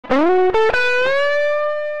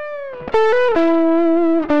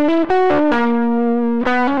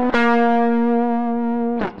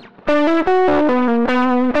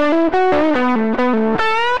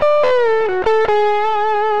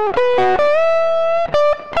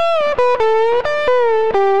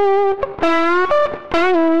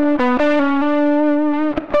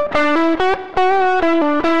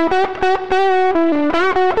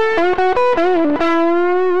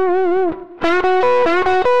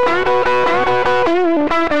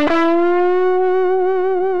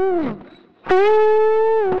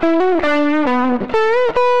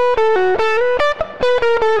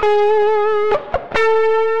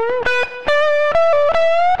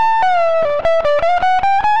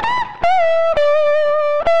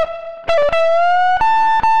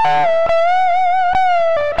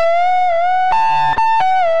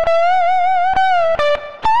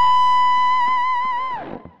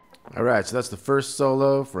Alright, so that's the first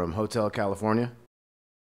solo from Hotel California.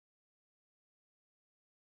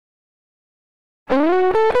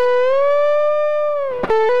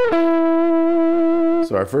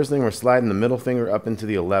 So our first thing, we're sliding the middle finger up into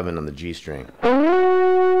the 11 on the G string.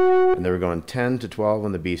 And then we're going 10 to 12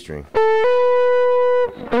 on the B string.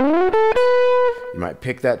 You might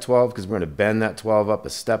pick that 12 because we're going to bend that 12 up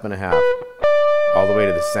a step and a half, all the way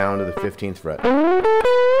to the sound of the 15th fret.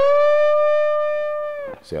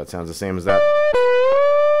 See how it sounds the same as that?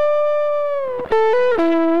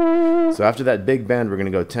 So after that big bend, we're going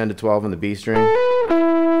to go 10 to 12 on the B string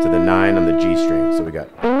to the 9 on the G string. So we got...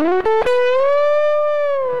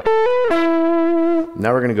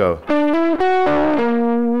 Now we're going to go.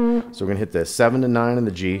 So we're going to hit the 7 to 9 on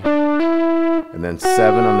the G, and then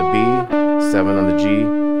 7 on the B, 7 on the G,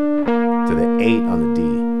 to the 8 on the D.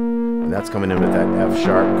 And that's coming in with that F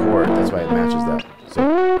sharp chord. That's why it matches that.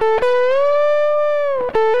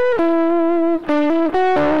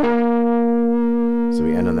 So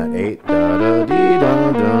we end on that 8. Da, da, dee,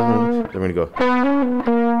 da, da. Then we're going to go.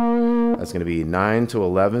 That's going to be 9 to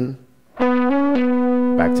 11,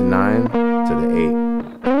 back to 9 to the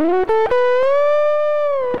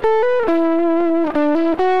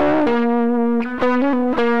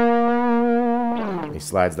 8. He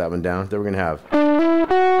slides that one down. Then we're going to have,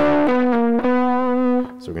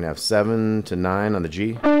 so we're going to have 7 to 9 on the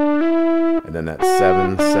G, and then that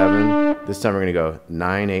 7, 7. This time we're going to go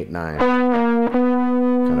 9, 8, 9.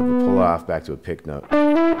 Kind of a pull off back to a pick note.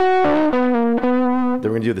 Then we're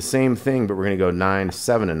going to do the same thing, but we're going to go 9,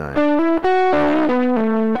 7 to 9.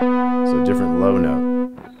 So a different low note.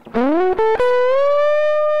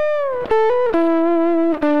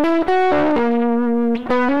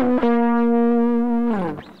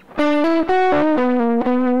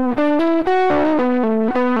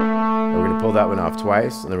 That one off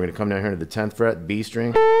twice, and then we're going to come down here to the 10th fret, B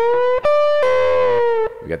string.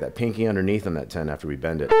 We got that pinky underneath on that 10 after we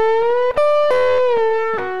bend it.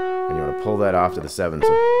 And you want to pull that off to the 7.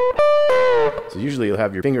 So usually you'll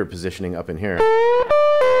have your finger positioning up in here,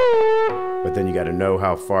 but then you got to know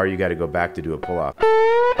how far you got to go back to do a pull off.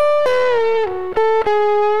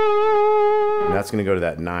 And that's going to go to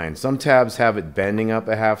that 9. Some tabs have it bending up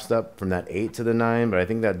a half step from that 8 to the 9, but I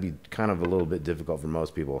think that'd be kind of a little bit difficult for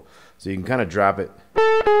most people. So you can kind of drop it,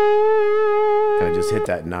 kind of just hit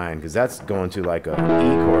that 9, because that's going to like a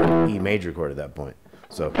E chord, E major chord at that point.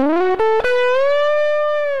 So.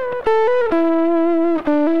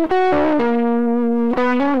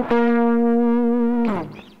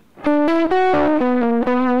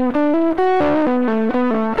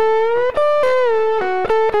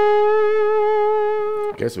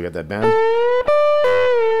 Okay, so we got that bend. To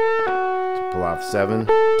pull off 7,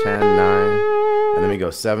 10, 9, and then we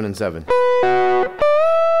go 7 and 7. And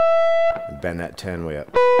bend that 10 way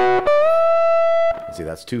up. And see,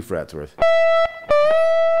 that's 2 frets worth.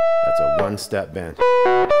 That's a 1-step bend.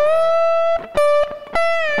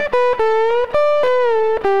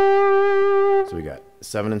 So we got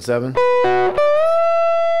 7 and 7.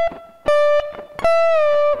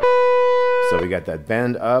 So we got that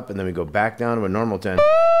bend up, and then we go back down to a normal 10.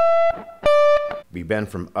 We bend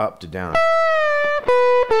from up to down.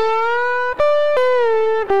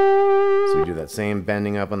 So we do that same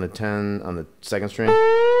bending up on the 10 on the 2nd string.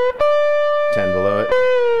 10 below it,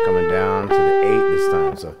 coming down to the 8 this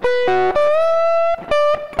time. So.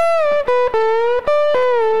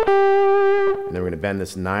 And then we're going to bend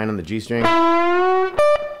this 9 on the G string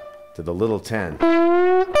to the little 10.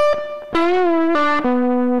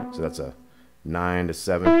 So that's a 9 to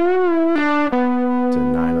 7 to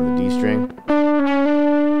 9 on the D string.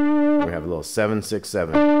 We have a little 7, 6,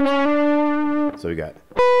 7. So we got.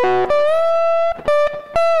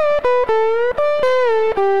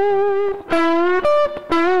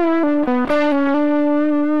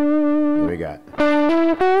 Then we got.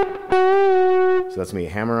 So that's me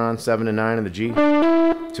hammer on 7 to 9 on the G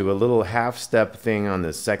to a little half step thing on the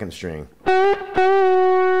 2nd string.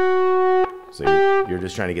 So you're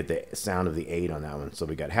just trying to get the sound of the 8 on that one. So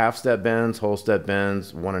we got half step bends, whole step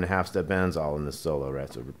bends, 1.5 step bends, all in this solo,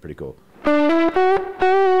 right? So pretty cool.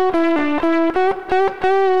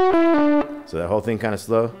 So that whole thing kind of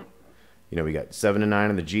slow. You know, we got 7 to 9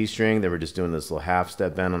 on the G string, then we're just doing this little half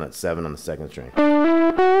step bend on that 7 on the 2nd string.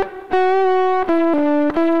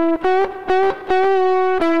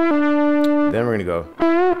 Then we're going to go.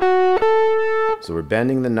 So we're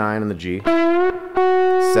bending the 9 on the G.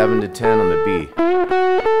 7 to 10 on the B.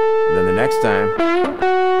 And then the next time,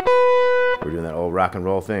 we're doing that old rock and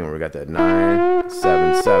roll thing where we got that 9,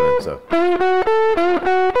 7, 7.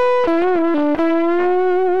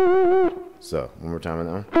 So one more time on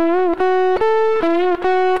that one.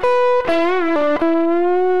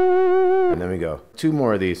 go. 2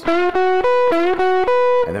 more of these.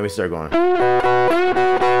 And then we start going.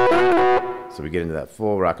 So we get into that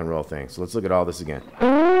full rock and roll thing. So let's look at all this again.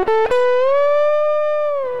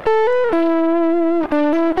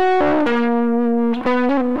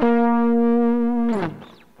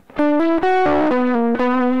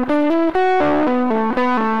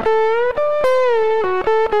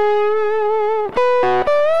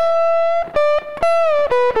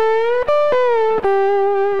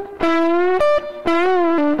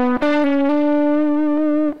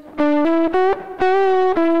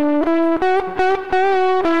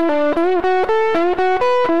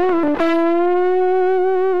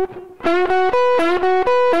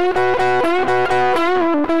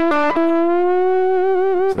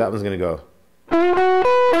 That one's going to go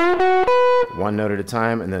 1 note at a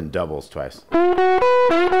time and then doubles twice. And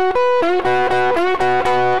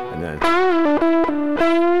then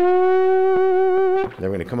we're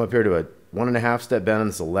going to come up here to a 1.5 step bend on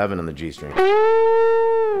this 11 on the G string.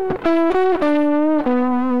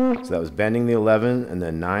 So that was bending the 11 and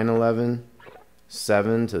then 9, 11,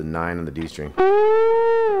 7 to the 9 on the D string.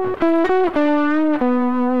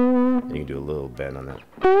 And you can do a little bend on that.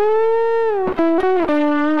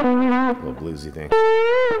 Little bluesy thing.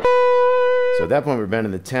 So at that point we're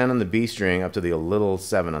bending the 10 on the B string up to the little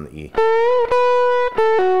 7 on the E.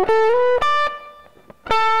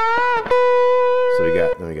 So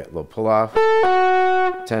then we got a little pull off,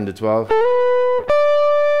 10 to 12,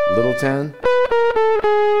 little 10,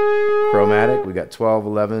 chromatic, we got 12,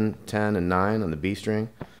 11, 10, and 9 on the B string.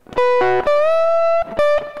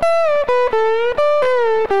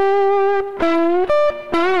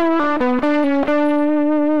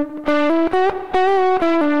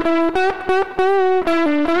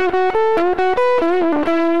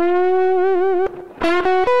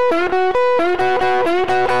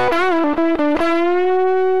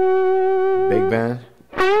 Big bend.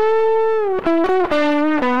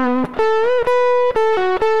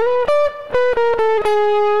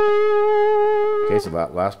 Okay, so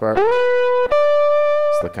that last part.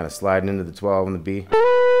 So kind of sliding into the 12 on the B.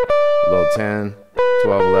 A little 10,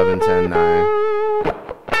 12, 11, 10, 9.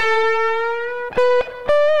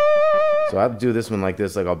 So I'll do this one like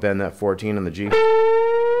this, like I'll bend that 14 on the G. A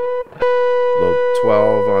little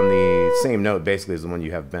 12 on the same note basically as the one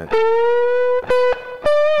you have bent.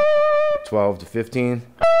 12 to 15.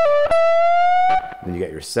 Then you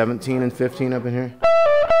got your 17 and 15 up in here.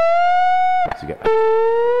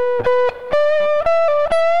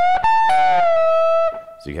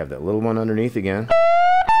 So you have that little one underneath again.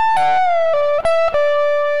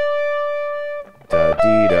 Da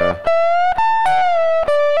dee da.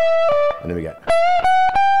 And then we got.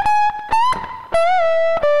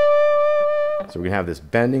 So we're gonna have this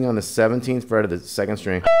bending on the 17th fret of the 2nd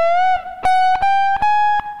string.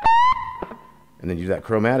 And then you do that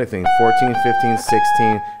chromatic thing, 14, 15, 16,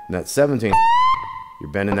 and that 17,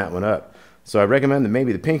 you're bending that one up. So I recommend that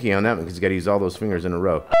maybe the pinky on that one because you got to use all those fingers in a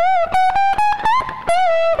row.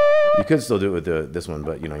 You could still do it with this one,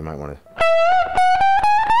 but you know, you might want to.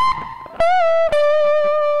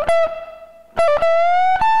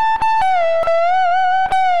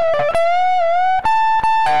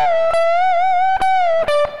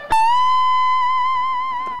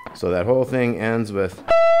 So that whole thing ends with.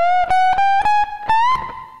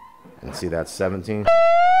 And see, that's 17,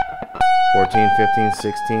 14, 15,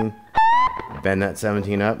 16. Bend that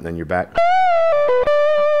 17 up, and then you're back.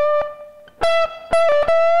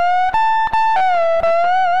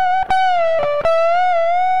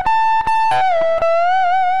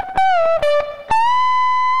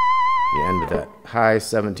 You end with that high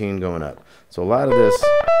 17 going up. So a lot of this,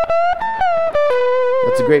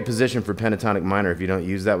 that's a great position for pentatonic minor if you don't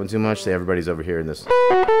use that one too much. Say everybody's over here in this.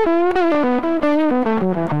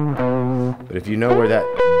 But if you know where that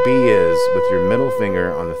B is with your middle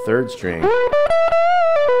finger on the 3rd string,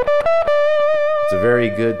 it's a very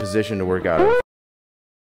good position to work out of.